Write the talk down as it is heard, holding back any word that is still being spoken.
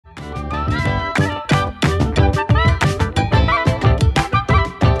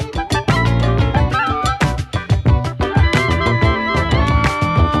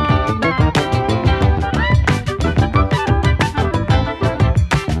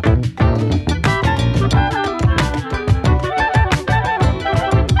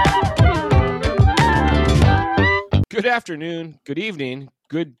afternoon, good evening,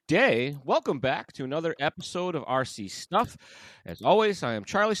 good day. Welcome back to another episode of RC Stuff. As always, I am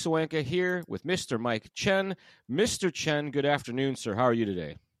Charlie Sawanka here with Mr. Mike Chen. Mr. Chen, good afternoon, sir. How are you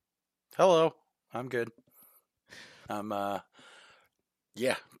today? Hello, I'm good.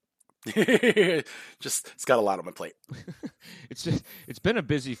 Yeah. Just it's got a lot on my plate. It's been a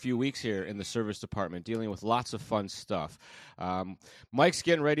busy few weeks here in the service department, dealing with lots of fun stuff. Mike's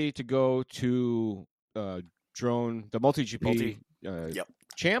getting ready to go to the MultiGP Yep.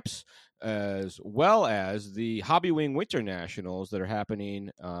 champs, as well as the Hobby Wing Winter Nationals that are happening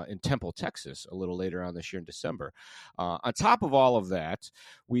in Temple, Texas, a little later on this year in December. On top of all of that,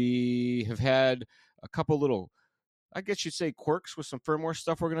 we have had a couple little, I guess you'd say, quirks with some firmware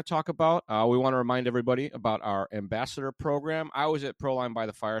stuff we're going to talk about. We want to remind everybody about our ambassador program. I was at Proline by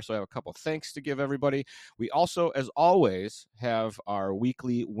the Fire, so I have a couple thanks to give everybody. We also, as always, have our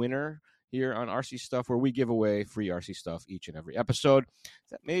weekly winner here on RC Stuff, where we give away free RC stuff each and every episode.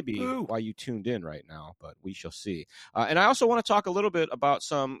 That may be why you tuned in right now, but we shall see. And I also want to talk a little bit about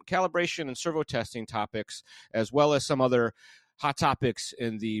some calibration and servo testing topics, as well as some other hot topics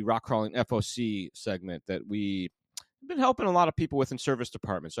in the rock crawling FOC segment that we've been helping a lot of people with in service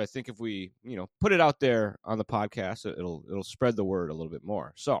departments. So I think if we, put it out there on the podcast, it'll spread the word a little bit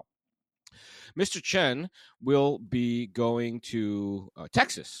more. So Mr. Chen will be going to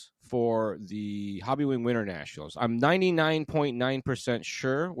Texas for the Hobby Wing Winter Nationals. I'm 99.9%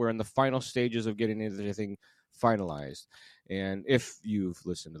 sure we're in the final stages of getting everything finalized. And if you've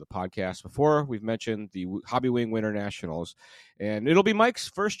listened to the podcast before, we've mentioned the Hobby Wing Winter Nationals. And it'll be Mike's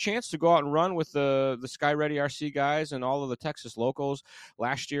first chance to go out and run with the Sky Ready RC guys and all of the Texas locals.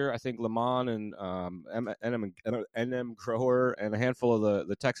 Last year, I think Le Mans and NM Grower and a handful of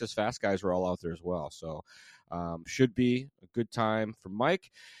the Texas Fast guys were all out there as well. So should be a good time for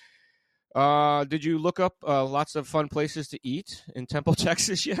Mike. Did you look up lots of fun places to eat in Temple,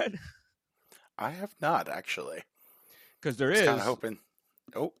 Texas yet? I have not, actually. Because there is. Kind of hoping.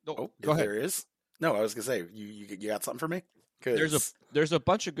 Go ahead. There is. No, I was gonna say you got something for me. There's a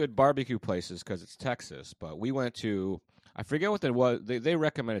bunch of good barbecue places because it's Texas. But we went to, I forget what that was. They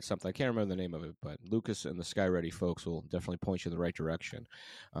recommended something. I can't remember the name of it. But Lucas and the Sky Ready folks will definitely point you in the right direction.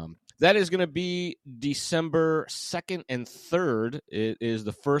 That is going to be December 2nd and 3rd. It is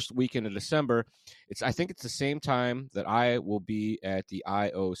the first weekend of December. I think it's the same time that I will be at the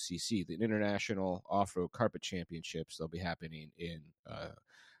IOCC, the International Off-Road Carpet Championships. They'll be happening in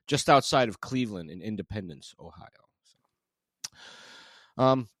just outside of Cleveland in Independence, Ohio.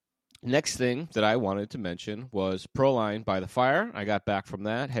 Next thing that I wanted to mention was Proline by the Fire. I got back from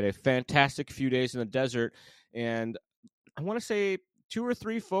that, had a fantastic few days in the desert, and I want to say 2 or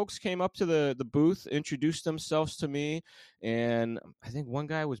 3 folks came up to the booth, introduced themselves to me, and I think one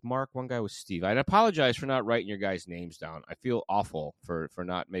guy was Mark, one guy was Steve. I'd apologize for not writing your guys' names down. I feel awful for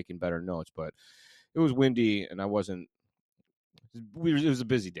not making better notes, but it was windy, and it was a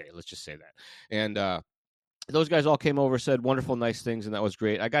busy day, let's just say that. And those guys all came over, said wonderful, nice things, and that was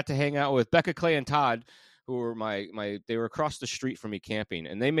great. I got to hang out with Becca, Clay, and Todd, who were they were across the street from me camping,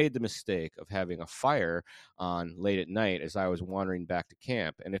 and they made the mistake of having a fire on late at night as I was wandering back to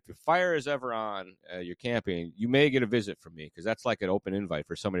camp. And if your fire is ever on you're camping, you may get a visit from me, because that's like an open invite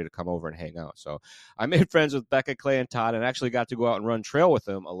for somebody to come over and hang out. So I made friends with Becca, Clay, and Todd, and actually got to go out and run trail with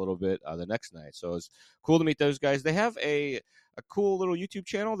them a little bit the next night. So it was cool to meet those guys. They have a cool little YouTube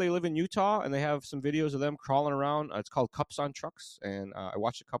channel. They live in Utah, and they have some videos of them crawling around. It's called Cups on Trucks, and I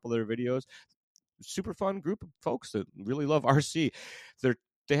watched a couple of their videos. Super fun group of folks that really love RC.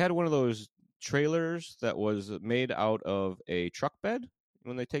 They had one of those trailers that was made out of a truck bed.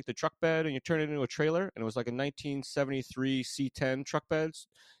 When they take the truck bed and you turn it into a trailer, and it was like a 1973 C10 truck bed.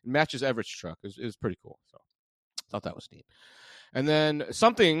 It matches Everett's truck. It was pretty cool. So I thought that was neat. And then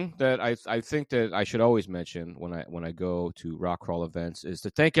something that I think that I should always mention when I go to rock crawl events is to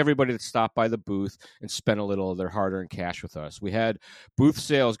thank everybody that stopped by the booth and spent a little of their hard-earned cash with us. We had booth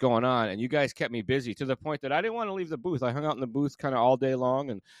sales going on, and you guys kept me busy to the point that I didn't want to leave the booth. I hung out in the booth kind of all day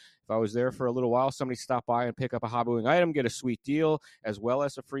long, and if I was there for a little while, somebody stopped by and pick up a Hobby Wing item, get a sweet deal, as well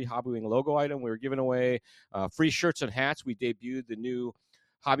as a free Hobby Wing logo item. We were giving away free shirts and hats. We debuted the new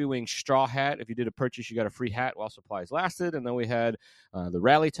Hobby Wing straw hat. If you did a purchase, you got a free hat while supplies lasted. And then we had the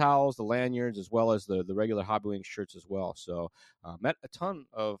rally towels, the lanyards, as well as the regular Hobby Wing shirts as well. So met a ton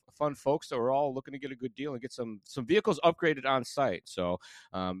of fun folks that were all looking to get a good deal and get some vehicles upgraded on site. So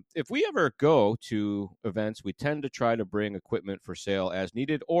if we ever go to events, we tend to try to bring equipment for sale as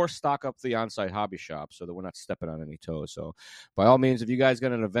needed or stock up the on-site hobby shop so that we're not stepping on any toes. So by all means, if you guys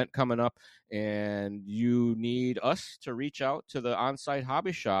got an event coming up and you need us to reach out to the on-site hobby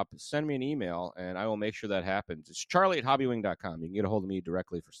hobby shop, send me an email, and I will make sure that happens. It's charlie@hobbywing.com. You can get a hold of me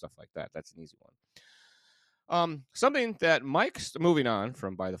directly for stuff like that. That's an easy one. Something that Mike's moving on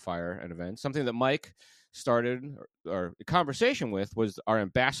from By the Fire and events, something that Mike started or a conversation with was our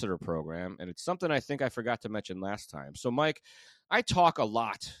ambassador program, and it's something I think I forgot to mention last time. So, Mike, I talk a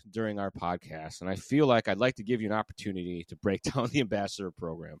lot during our podcast, and I feel like I'd like to give you an opportunity to break down the ambassador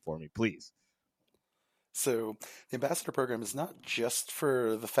program for me, please. So the ambassador program is not just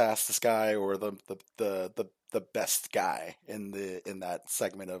for the fastest guy or the best guy in that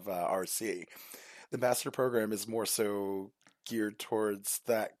segment of RC. The ambassador program is more so geared towards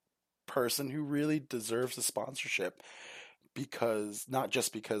that person who really deserves a sponsorship, because not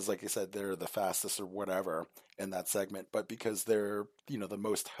just because, like I said, they're the fastest or whatever in that segment, but because they're, the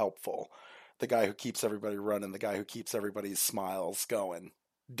most helpful, the guy who keeps everybody running, the guy who keeps everybody's smiles going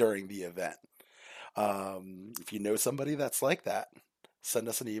during the event. If you know somebody that's like that, send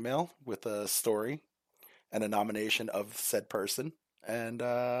us an email with a story and a nomination of said person, and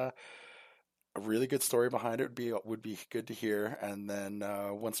a really good story behind it would be good to hear. And then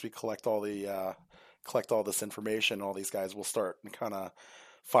once we collect all this information, all these guys will start kind of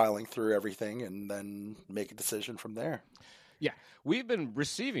filing through everything and then make a decision from there. Yeah, we've been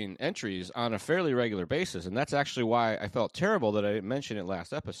receiving entries on a fairly regular basis, and that's actually why I felt terrible that I didn't mention it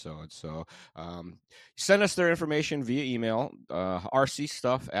last episode. So send us their information via email,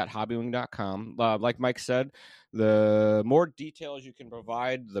 rcstuff@hobbywing.com. Like Mike said, the more details you can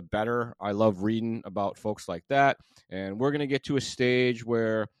provide, the better. I love reading about folks like that, and we're going to get to a stage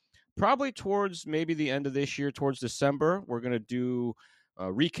where probably towards maybe the end of this year, towards December, we're going to do a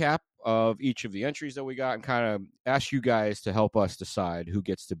recap of each of the entries that we got and kind of ask you guys to help us decide who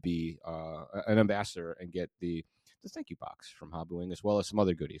gets to be an ambassador and get the thank you box from Hobbywing, as well as some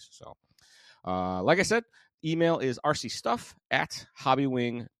other goodies. So like I said, email is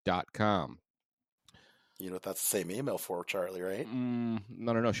rcstuff@hobbywing.com. You know what that's the same email for, Charlie, right?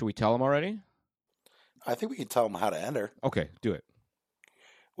 No. Should we tell them already? I think we can tell them how to enter. Okay, do it.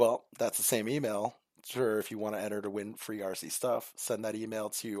 Well, that's the same email. Sure, if you want to enter to win free RC stuff, send that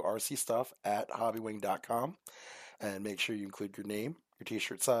email to rcstuff@hobbywing.com and make sure you include your name, your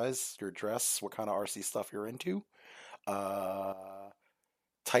t-shirt size, your address, what kind of RC stuff you're into.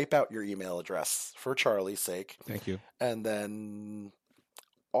 Type out your email address for Charlie's sake. Thank you. And then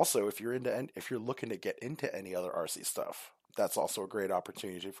also, if you're looking to get into any other RC stuff, that's also a great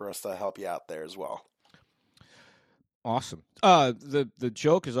opportunity for us to help you out there as well. Awesome. The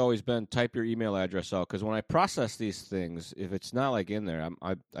joke has always been type your email address out, because when I process these things, if it's not like in there,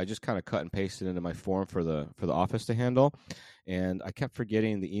 I just kind of cut and paste it into my form for the office to handle, and I kept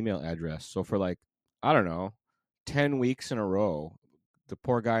forgetting the email address. So for 10 weeks in a row, the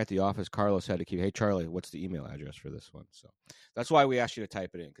poor guy at the office, Carlos, had to keep, hey Charlie, what's the email address for this one? So that's why we asked you to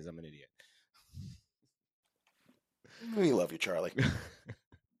type it in, because I'm an idiot. We love you, Charlie.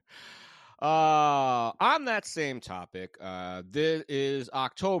 On that same topic, this is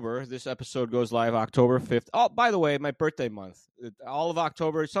October. This episode goes live October 5th. Oh, by the way, my birthday month. All of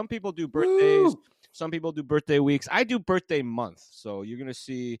October. Some people do birthdays. Woo! Some people do birthday weeks. I do birthday month. So you're going to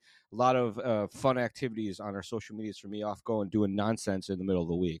see a lot of fun activities on our social medias for me off going doing nonsense in the middle of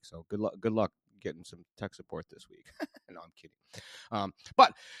the week. So good luck getting some tech support this week. No, I'm kidding.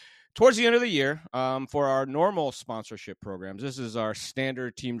 But towards the end of the year, for our normal sponsorship programs, this is our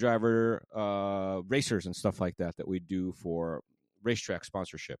standard team driver racers and stuff like that we do for racetrack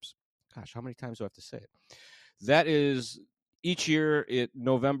sponsorships. Gosh, how many times do I have to say it? That is each year,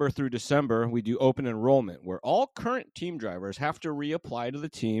 November through December, we do open enrollment, where all current team drivers have to reapply to the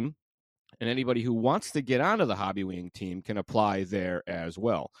team, and anybody who wants to get onto the Hobbywing team can apply there as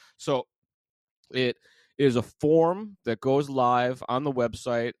well. So it is a form that goes live on the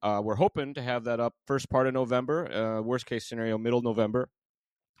website. We're hoping to have that up first part of November, worst case scenario, middle of November,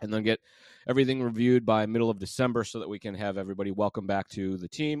 and then get everything reviewed by middle of December so that we can have everybody welcome back to the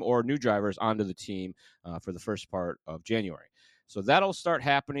team or new drivers onto the team for the first part of January. So that'll start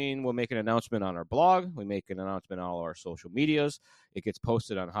happening. We'll make an announcement on our blog. We make an announcement on all our social medias. It gets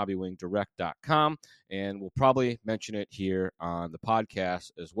posted on hobbywingdirect.com, and we'll probably mention it here on the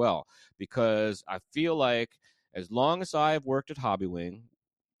podcast as well, because I feel like as long as I've worked at Hobbywing,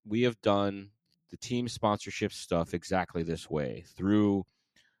 we have done the team sponsorship stuff exactly this way, through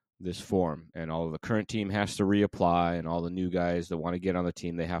this form, and all of the current team has to reapply, and all the new guys that want to get on the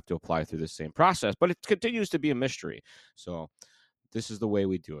team, they have to apply through the same process, but it continues to be a mystery. So this is the way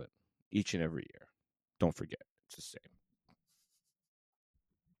we do it each and every year. Don't forget, it's the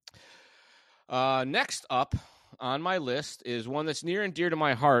same. Next up on my list is one that's near and dear to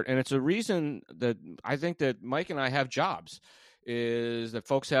my heart, and it's a reason that I think that Mike and I have jobs. is that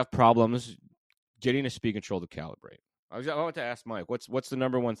folks have problems getting a speed control to calibrate. I want to ask Mike, what's the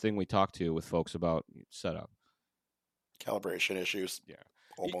number one thing we talk to with folks about setup? Calibration issues. Yeah.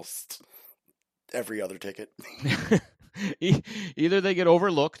 Almost every other ticket. Either they get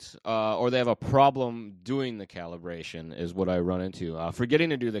overlooked or they have a problem doing the calibration is what I run into. Forgetting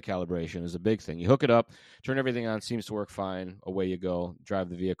to do the calibration is a big thing. You hook it up, turn everything on, seems to work fine. Away you go, drive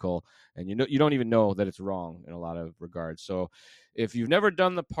the vehicle, and you don't even know that it's wrong in a lot of regards. So if you've never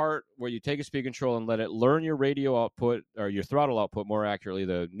done the part where you take a speed control and let it learn your radio output or your throttle output, more accurately,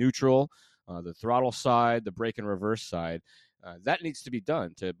 the neutral, the throttle side, the brake and reverse side, that needs to be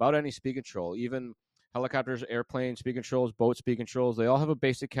done to about any speed control, even helicopters, airplanes, speed controls, boat speed controls, they all have a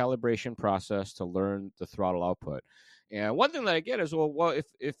basic calibration process to learn the throttle output. And one thing that I get is, well,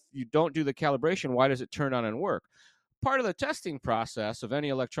 if you don't do the calibration, why does it turn on and work? Part of the testing process of any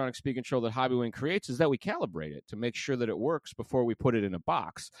electronic speed control that Hobbywing creates is that we calibrate it to make sure that it works before we put it in a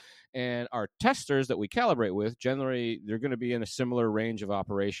box. And our testers that we calibrate with, generally, they're going to be in a similar range of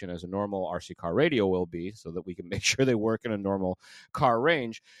operation as a normal RC car radio will be, so that we can make sure they work in a normal car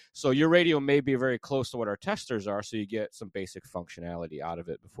range. So your radio may be very close to what our testers are, so you get some basic functionality out of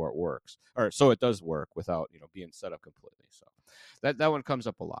it before it works, or so it does work without being set up completely. So that one comes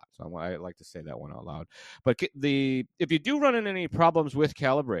up a lot. So I like to say that one out loud. But if you do run into any problems with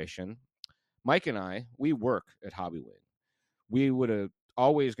calibration, Mike and I, we work at Hobbywing. We would have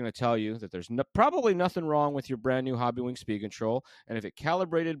always going to tell you that there's probably nothing wrong with your brand new Hobbywing speed control. And if it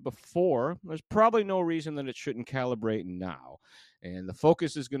calibrated before, there's probably no reason that it shouldn't calibrate now. And the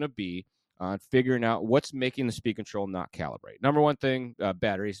focus is going to be on figuring out what's making the speed control not calibrate. Number one thing,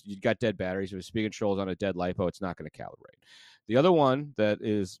 batteries. You've got dead batteries. If a speed control is on a dead LiPo, it's not going to calibrate. The other one that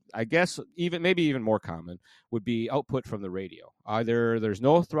is, I guess, maybe even more common would be output from the radio. Either there's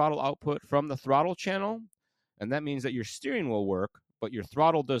no throttle output from the throttle channel, and that means that your steering will work, but your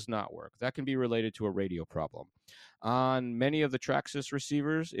throttle does not work. That can be related to a radio problem. On many of the Traxxas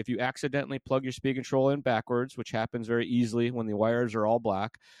receivers, if you accidentally plug your speed control in backwards, which happens very easily when the wires are all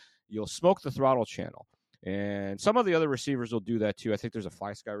black, you'll smoke the throttle channel. And some of the other receivers will do that too. I think there's a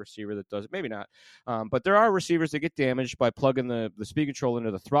FlySky receiver that does it. Maybe not. But there are receivers that get damaged by plugging the speed control into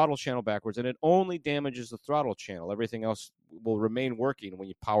the throttle channel backwards, and it only damages the throttle channel. Everything else will remain working when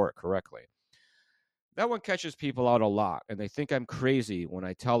you power it correctly. That one catches people out a lot, and they think I'm crazy when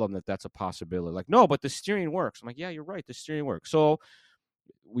I tell them that that's a possibility. Like, no, but the steering works. I'm like, yeah, you're right. The steering works. So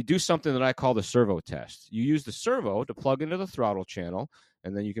we do something that I call the servo test. You use the servo to plug into the throttle channel,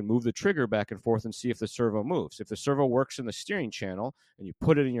 and then you can move the trigger back and forth and see if the servo moves. If the servo works in the steering channel and you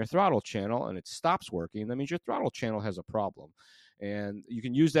put it in your throttle channel and it stops working, that means your throttle channel has a problem. And you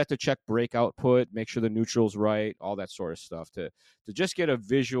can use that to check brake output, make sure the neutral's right, all that sort of stuff to just get a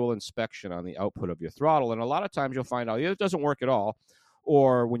visual inspection on the output of your throttle. And a lot of times you'll find out either it doesn't work at all,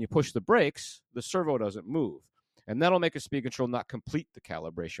 or when you push the brakes, the servo doesn't move. And that'll make a speed control not complete the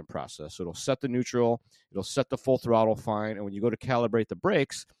calibration process. So it'll set the neutral, it'll set the full throttle fine, and when you go to calibrate the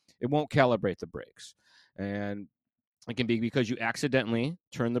brakes, it won't calibrate the brakes. And it can be because you accidentally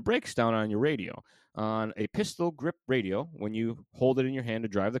turn the brakes down on your radio. On a pistol grip radio, when you hold it in your hand to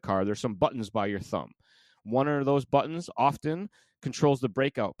drive the car, there's some buttons by your thumb. One of those buttons often controls the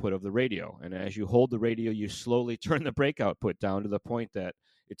brake output of the radio. And as you hold the radio, you slowly turn the brake output down to the point that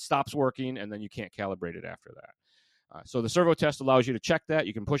it stops working, and then you can't calibrate it after that. So the servo test allows you to check that.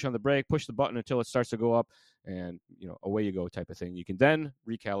 You can push on the brake, push the button until it starts to go up, and away you go type of thing. You can then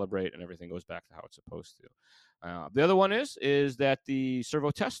recalibrate, and everything goes back to how it's supposed to. The other one is that the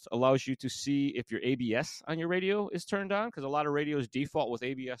servo test allows you to see if your ABS on your radio is turned on, because a lot of radios default with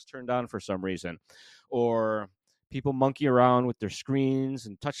ABS turned on for some reason, or people monkey around with their screens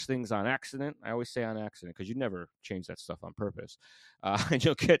and touch things on accident. I always say on accident because you never change that stuff on purpose. And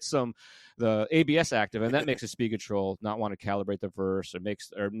you'll get the ABS active, and that makes the speed control not want to calibrate the reverse,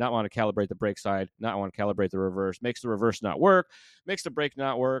 or not want to calibrate the brake side, not want to calibrate the reverse, makes the reverse not work, makes the brake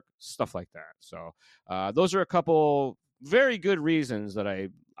not work, stuff like that. So those are a couple very good reasons that I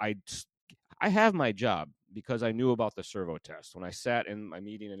have my job, because I knew about the servo test. When I sat in my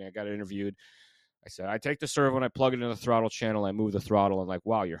meeting and I got interviewed, I said, I take the servo and I plug it into the throttle channel. I move the throttle, and like,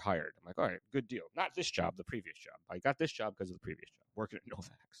 wow, you're hired. I'm like, all right, good deal. Not this job, the previous job. I got this job because of the previous job, working at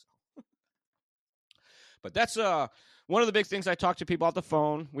Novak. So. But that's one of the big things I talk to people on the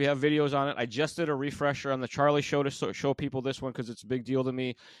phone, we have videos on it. I just did a refresher on the Charlie Show to show people this one because it's a big deal to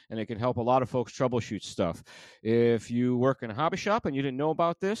me, and it can help a lot of folks troubleshoot stuff. If you work in a hobby shop and you didn't know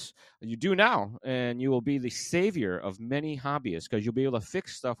about this, you do now, and you will be the savior of many hobbyists because you'll be able to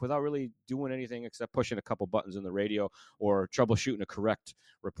fix stuff without really doing anything except pushing a couple buttons in the radio or troubleshooting a correct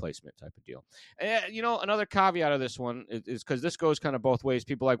replacement type of deal. And, another caveat of this one is because this goes kind of both ways.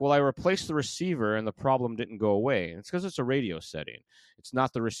 People are like, well, I replaced the receiver and the problem didn't go away. And it's because it's a radio setting. It's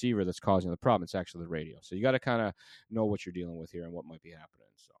not the receiver that's causing the problem. It's actually the radio. So you got to kind of know what you're dealing with here and what might be happening.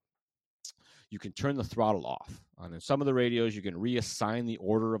 So you can turn the throttle off. On some of the radios, you can reassign the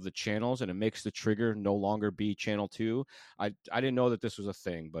order of the channels, and it makes the trigger no longer be channel 2. I didn't know that this was a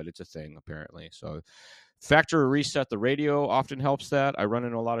thing, but it's a thing apparently. So factory reset the radio often helps that. I run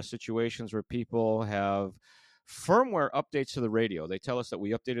into a lot of situations where people have firmware updates to the radio. They tell us that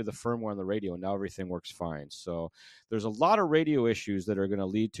we updated the firmware on the radio and now everything works fine. So there's a lot of radio issues that are going to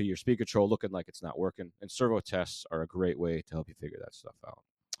lead to your speed control looking like it's not working, and servo tests are a great way to help you figure that stuff out.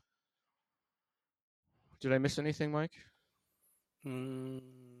 Did I miss anything, Mike?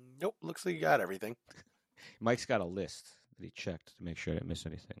 Nope. Looks like you got everything. Mike's got a list that he checked to make sure I didn't miss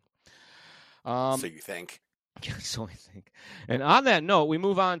anything. So you think. So I think. And on that note, we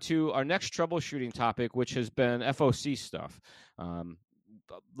move on to our next troubleshooting topic, which has been FOC stuff.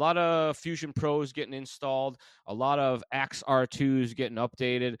 A lot of Fusion Pros getting installed, a lot of Axe R2s getting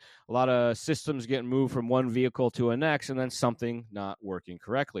updated, a lot of systems getting moved from one vehicle to the next, and then something not working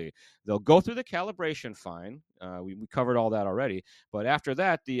correctly. They'll go through the calibration fine. We covered all that already. But after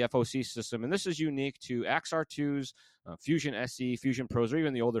that, the FOC system, and this is unique to Axe R2s, Fusion SE, Fusion Pros, or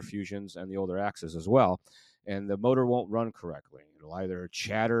even the older Fusions and the older Axes as well. And the motor won't run correctly. It'll either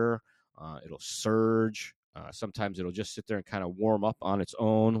chatter, it'll surge. Sometimes it'll just sit there and kind of warm up on its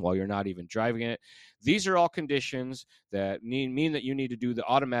own while you're not even driving it. These are all conditions that mean that you need to do the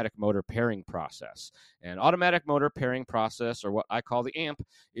automatic motor pairing process. And automatic motor pairing process, or what I call the AMP,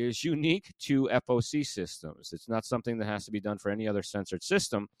 is unique to FOC systems. It's not something that has to be done for any other sensored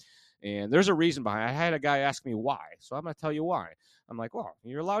system. And there's a reason behind it. I had a guy ask me why, so I'm going to tell you why. I'm like, well,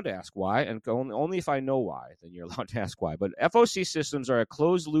 you're allowed to ask why, and only if I know why, then you're allowed to ask why. But FOC systems are a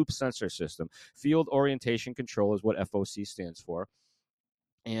closed-loop sensor system. Field Orientation Control is what FOC stands for.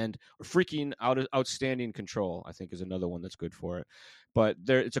 And freaking outstanding control, I think, is another one that's good for it. But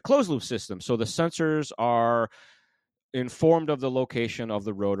it's a closed-loop system, so the sensors are informed of the location of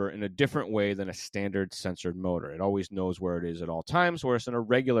the rotor in a different way than a standard sensored motor. It always knows where it is at all times, whereas in a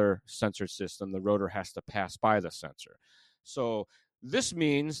regular sensor system, the rotor has to pass by the sensor. So this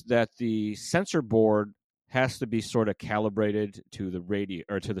means that the sensor board has to be sort of calibrated to the radio,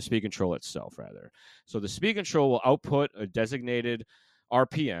 or to the speed control itself, rather. So the speed control will output a designated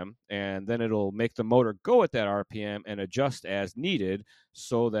RPM, and then it'll make the motor go at that RPM and adjust as needed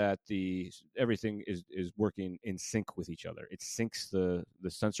so that everything is working in sync with each other. It syncs the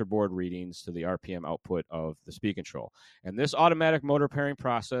sensor board readings to the RPM output of the speed control. And this automatic motor pairing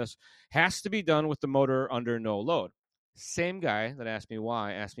process has to be done with the motor under no load. Same guy that asked me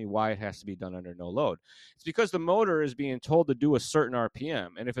why it has to be done under no load. It's because the motor is being told to do a certain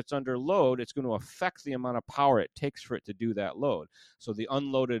RPM, and if it's under load, it's going to affect the amount of power it takes for it to do that load. So the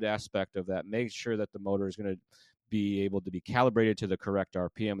unloaded aspect of that makes sure that the motor is going to be able to be calibrated to the correct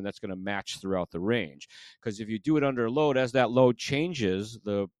RPM, and that's going to match throughout the range. Because if you do it under load, as that load changes,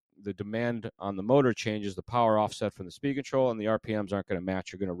 the demand on the motor changes, the power offset from the speed control, and the RPMs aren't going to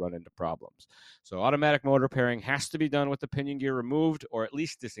match. You're going to run into problems. So automatic motor pairing has to be done with the pinion gear removed or at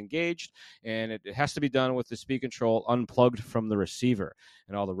least disengaged, and it has to be done with the speed control unplugged from the receiver.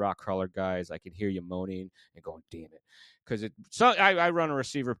 And all the rock crawler guys, I can hear you moaning and going, damn it. Because I run a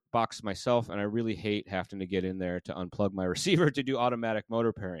receiver box myself, and I really hate having to get in there to unplug my receiver to do automatic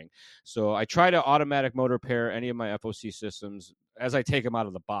motor pairing. So I try to automatic motor pair any of my FOC systems as I take them out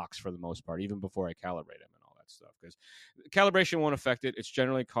of the box for the most part, even before I calibrate them and all that stuff. Because calibration won't affect it. It's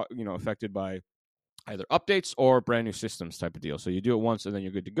generally affected by either updates or brand new systems type of deal. So you do it once and then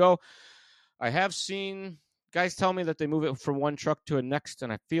you're good to go. I have seen guys tell me that they move it from one truck to a next,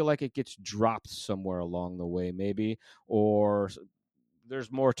 and I feel like it gets dropped somewhere along the way, maybe, or there's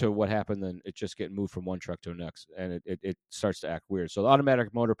more to what happened than it just getting moved from one truck to the next, and it starts to act weird. So the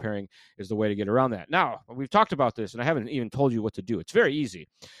automatic motor pairing is the way to get around that. Now, we've talked about this, and I haven't even told you what to do. It's very easy.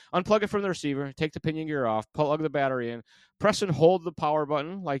 Unplug it from the receiver, take the pinion gear off, plug the battery in, press and hold the power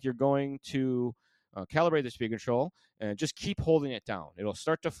button like you're going to calibrate the speed control, and just keep holding it down. It'll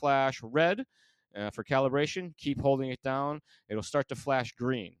start to flash red. For calibration, keep holding it down. It'll start to flash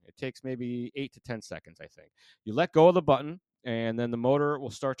green. It takes maybe 8 to 10 seconds, I think. You let go of the button, and then the motor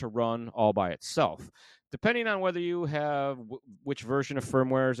will start to run all by itself. Depending on whether you have which version of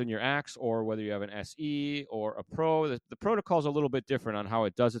firmware is in your Axe or whether you have an SE or a Pro, the protocol is a little bit different on how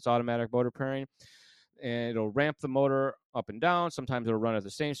it does its automatic motor pairing. And it'll ramp the motor up and down. Sometimes it'll run at the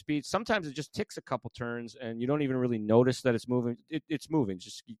same speed. Sometimes it just takes a couple turns, and you don't even really notice that it's moving. It's moving.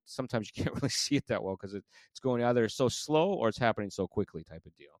 Just sometimes you can't really see it that well because it's going either so slow or it's happening so quickly type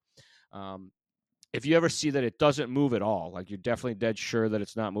of deal. If you ever see that it doesn't move at all, like you're definitely dead sure that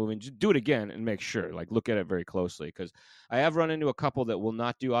it's not moving, just do it again and make sure. Like look at it very closely, because I have run into a couple that will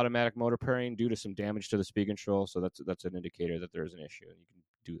not do automatic motor pairing due to some damage to the speed control. So that's an indicator that there's an issue, and you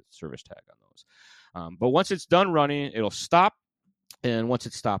can do the service tag on those. But once it's done running, it'll stop. And once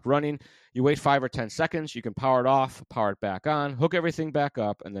it's stopped running, you wait 5 or 10 seconds. You can power it off, power it back on, hook everything back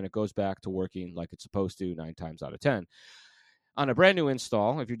up, and then it goes back to working like it's supposed to 9 times out of 10. On a brand new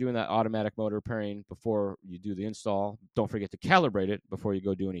install, if you're doing that automatic motor pairing before you do the install, don't forget to calibrate it before you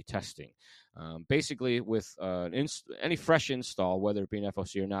go do any testing. Basically, with any fresh install, whether it be an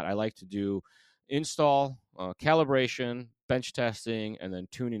FOC or not, I like to do install, calibration, bench testing, and then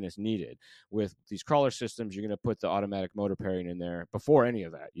tuning as needed. With these crawler systems, you're going to put the automatic motor pairing in there before any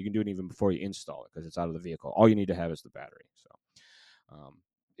of that. You can do it even before you install it because it's out of the vehicle. All you need to have is the battery. So,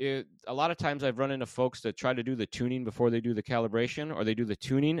 a lot of times I've run into folks that try to do the tuning before they do the calibration, or they do the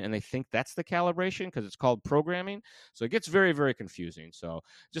tuning and they think that's the calibration because it's called programming. So it gets very, very confusing. So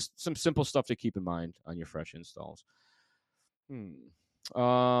just some simple stuff to keep in mind on your fresh installs.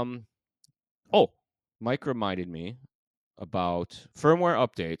 Mike reminded me about firmware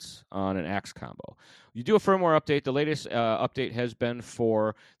updates on an Axe combo. You do a firmware update. The latest update has been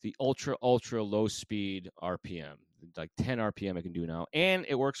for the ultra low speed RPM. Like 10 RPM it can do now. And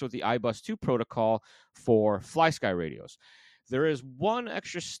it works with the iBus 2 protocol for FlySky radios. There is one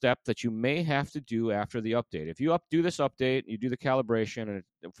extra step that you may have to do after the update. If you do this update, you do the calibration,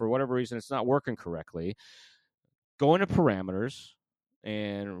 and for whatever reason it's not working correctly, go into parameters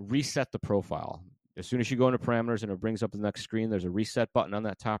and reset the profile. As soon as you go into parameters and it brings up the next screen, there's a reset button on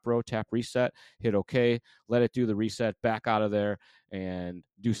that top row. Tap reset, hit OK, let it do the reset, back out of there, and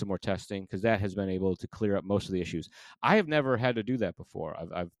do some more testing, because that has been able to clear up most of the issues. I have never had to do that before.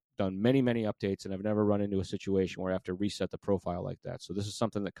 I've done many updates, and I've never run into a situation where I have to reset the profile like that. So this is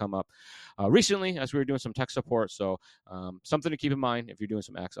something that come up recently as we were doing some tech support. So something to keep in mind if you're doing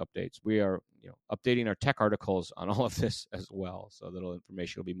some Axe updates. We are updating our tech articles on all of this as well, so that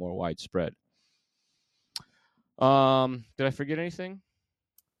information will be more widespread. Did I forget anything?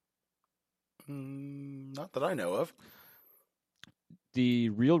 Not that I know of. The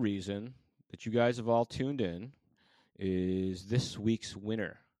real reason that you guys have all tuned in is this week's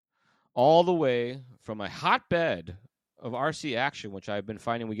winner. All the way from a hotbed of RC action, which I've been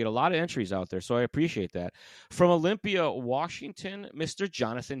finding we get a lot of entries out there, so I appreciate that. From Olympia, Washington, Mr.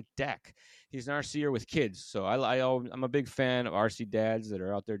 Jonathan Deck. He's an RCer with kids, so I'm a big fan of RC dads that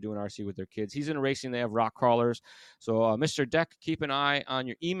are out there doing RC with their kids. He's in racing. They have rock crawlers. So, Mr. Deck, keep an eye on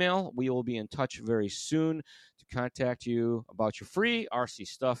your email. We will be in touch very soon to contact you about your free RC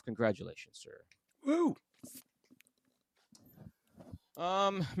stuff. Congratulations, sir. Woo!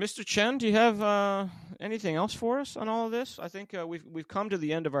 Mr. Chen, do you have anything else for us on all of this? I think we've come to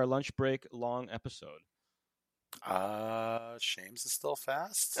the end of our lunch break long episode. Shames is still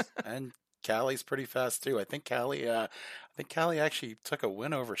fast, and Callie's pretty fast too. I think Callie actually took a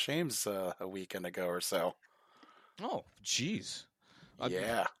win over Shames a weekend ago or so. Oh, geez.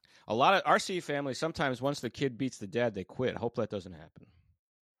 Yeah. A lot of RC families, sometimes once the kid beats the dad, they quit. Hope that doesn't happen.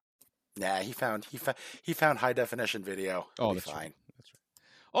 Nah, he found high definition video. Oh, that's fine. Right. That's right.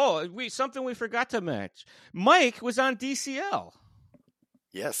 Oh, something we forgot to mention. Mike was on DCL.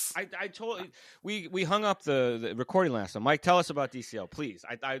 Yes. I told we hung up the recording last time. Mike, tell us about DCL, please.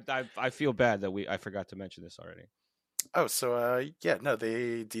 I feel bad that I forgot to mention this already. Oh, so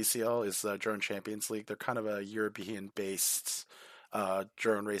the DCL is the Drone Champions League. They're kind of a European-based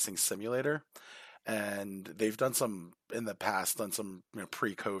drone racing simulator, and they've done some in the past.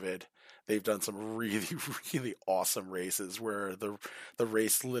 Pre-COVID. They've done some really, really awesome races where the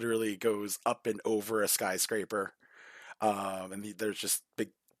race literally goes up and over a skyscraper. And there's just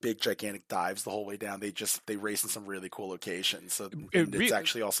big gigantic dives the whole way down. They race in some really cool locations. So it's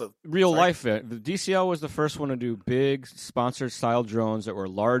actually also real life. The DCL was the first one to do big sponsored style drones that were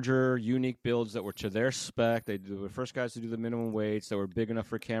larger, unique builds that were to their spec. They were the first guys to do the minimum weights that were big enough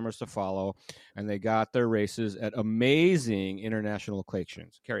for cameras to follow, and they got their races at amazing international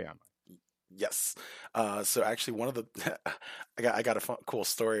locations. Carry on. Yes. So actually one of the, I got a cool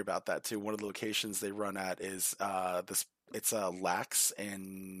story about that too. One of the locations they run at is, it's Lax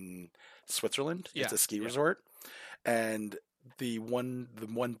in Switzerland. Yeah. It's a ski resort. And the one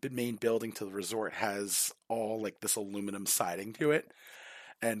main building to the resort has all like this aluminum siding to it,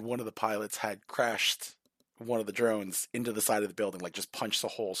 and one of the pilots had crashed one of the drones into the side of the building, like just punched a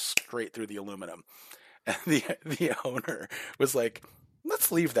hole straight through the aluminum. And the owner was like,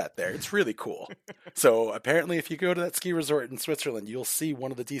 let's leave that there. It's really cool. So apparently if you go to that ski resort in Switzerland, you'll see one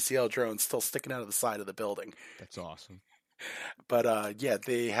of the DCL drones still sticking out of the side of the building. That's awesome. But yeah,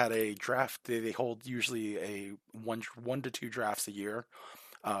 they had a draft. They hold usually a one to two drafts a year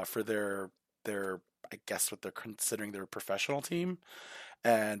for their I guess what they're considering their professional team.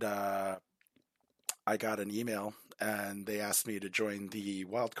 And I got an email and they asked me to join the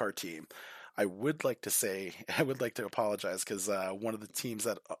wildcard team. I would like to apologize because one of the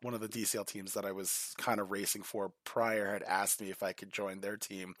DCL teams that I was kind of racing for prior had asked me if I could join their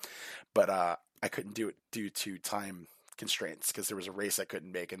team, but I couldn't do it due to time constraints because there was a race I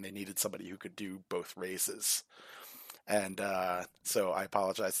couldn't make and they needed somebody who could do both races. And so I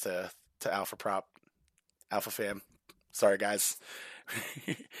apologize to Alpha Prop, Alpha Fam. Sorry guys.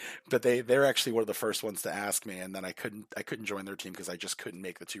 But they're actually one of the first ones to ask me, and then I couldn't join their team because I just couldn't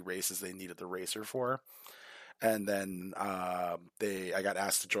make the two races they needed the racer for. And then I got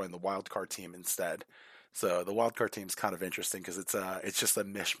asked to join the wildcard team instead. So the wildcard team is kind of interesting because it's just a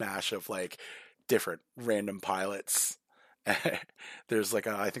mishmash of like different random pilots. There's like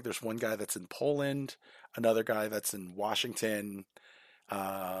I think there's one guy that's in Poland, another guy that's in Washington,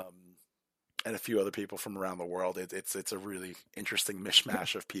 and a few other people from around the world. It's a really interesting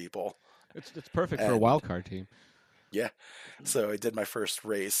mishmash of people. It's perfect for a wild card team. Yeah. So I did my first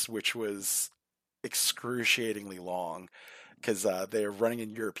race, which was excruciatingly long because they're running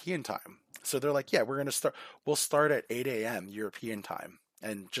in European time. So they're like, yeah, we'll start at 8 a.m. European time.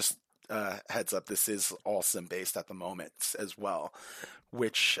 And just heads up, this is all sim based at the moment as well,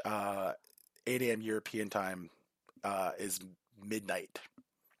 which 8 a.m. European time is midnight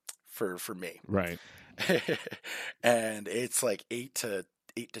for me. Right. And it's like 8 to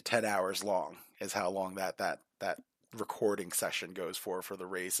 10 hours long is how long that recording session goes for the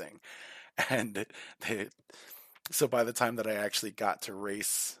racing. And so by the time that I actually got to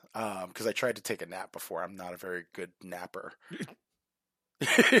race, because I tried to take a nap before, I'm not a very good napper.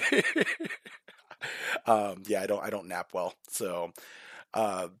 Yeah, I don't nap well. So,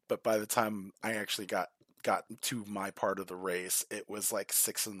 but by the time I actually got to my part of the race, it was like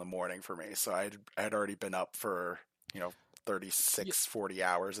 6 a.m. for me. So I had already been up for 36, 40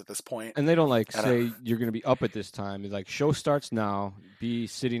 hours at this point. And they don't say you're going to be up at this time. It's like show starts now. Be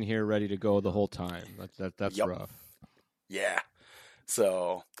sitting here ready to go the whole time. That's yep. rough. Yeah.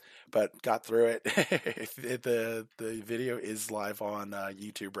 So, but got through it. The video is live on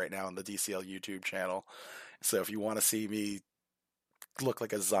YouTube right now on the DCL YouTube channel. So if you want to see me look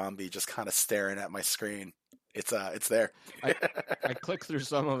like a zombie just kind of staring at my screen, it's there. I clicked through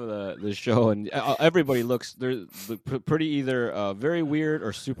some of the show and everybody looks pretty either very weird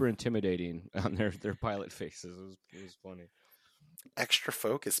or super intimidating on their pilot faces. It was funny. Extra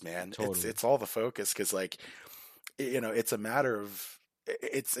focus, man. Totally. It's all the focus because like it's a matter of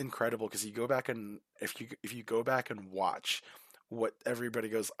it's incredible because you go back and if you go back and watch what everybody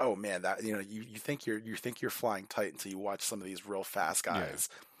goes, oh man, that you think you're flying tight until you watch some of these real fast guys,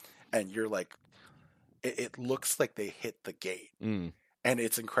 and you're like, it looks like they hit the gate, and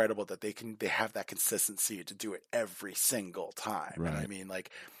it's incredible that they have that consistency to do it every single time. Right. And I mean,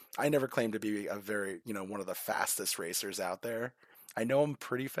 like, I never claim to be a very one of the fastest racers out there. I know I'm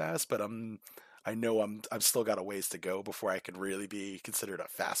pretty fast, but I've still got a ways to go before I can really be considered a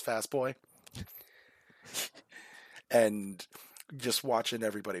fast boy. And just watching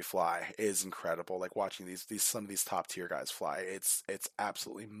everybody fly is incredible. Like watching some of these top tier guys fly, it's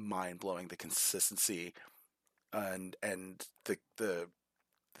absolutely mind blowing. The consistency and the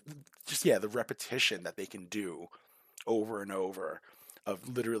repetition that they can do over and over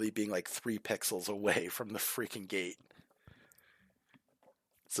of literally being like 3 pixels away from the freaking gate.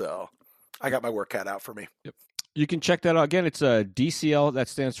 So I got my work cut out for me. Yep. You can check that out. Again, it's a DCL, that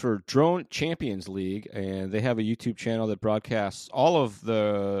stands for Drone Champions League, and they have a YouTube channel that broadcasts all of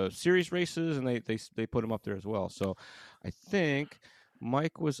the series races, and they put them up there as well. So I think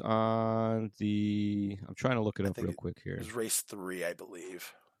Mike was on I'm trying to look it up real quick here. It was race 3, I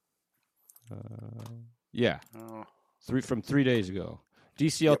believe. Yeah. Oh. 3 days ago.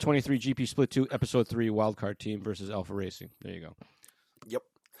 DCL 23 GP Split 2, Episode 3, Wildcard Team versus Alpha Racing. There you go. Yep.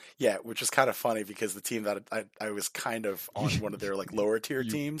 Yeah, which is kind of funny because the team that I was kind of on one of their like lower tier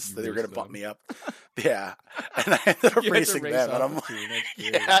teams, they were going to bump me up. Yeah, and I ended up racing them, and I'm like,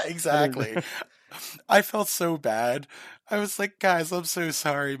 yeah, exactly. I felt so bad. I was like, guys, I'm so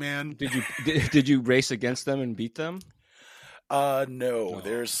sorry, man. Did you race against them and beat them? No, Oh,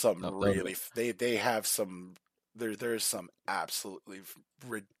 there's some that really they have some there's some absolutely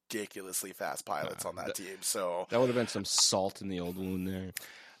ridiculously fast pilots on that team. So would have been some salt in the old wound there.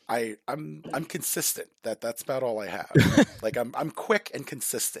 I'm consistent. That's about all I have. Like I'm quick and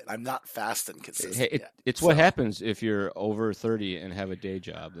consistent. I'm not fast and consistent yet. It's what happens if you're over 30 and have a day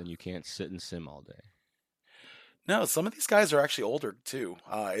job. Then you can't sit and sim all day. No, some of these guys are actually older too.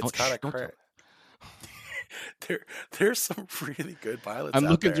 It's kind of crazy. There's some really good pilots. I'm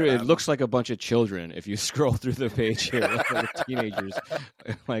looking through. It looks like a bunch of children. If you scroll through the page here, like teenagers.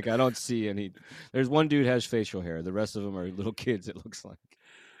 Like I don't see any. There's one dude has facial hair. The rest of them are little kids. It looks like.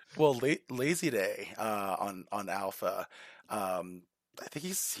 Well, Lazy Day on Alpha. I think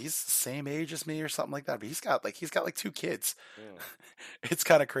he's the same age as me or something like that. But he's got like 2 kids. Yeah. It's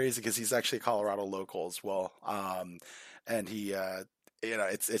kind of crazy because he's actually a Colorado local as well. And he.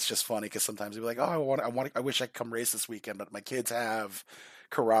 It's just funny because sometimes he'll be like, "Oh, I wish I could come race this weekend, but my kids have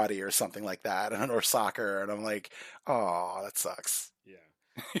karate or something like that, or soccer," and I'm like, "Oh, that sucks."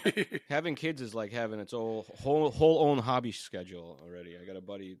 Yeah, having kids is like having its whole own hobby schedule already. I got a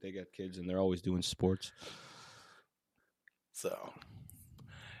buddy; they got kids, and they're always doing sports. So,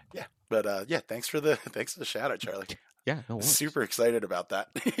 yeah, but yeah, thanks for the shout out, Charlie. Yeah, no worries. Super excited about that.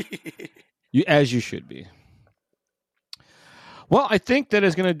 As you should be. Well, I think that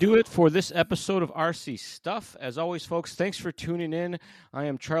is going to do it for this episode of RC Stuff. As always, folks, thanks for tuning in. I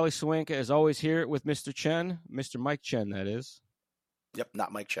am Charlie Swank, as always, here with Mr. Chen, Mr. Mike Chen, that is. Yep,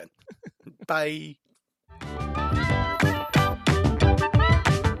 not Mike Chen. Bye.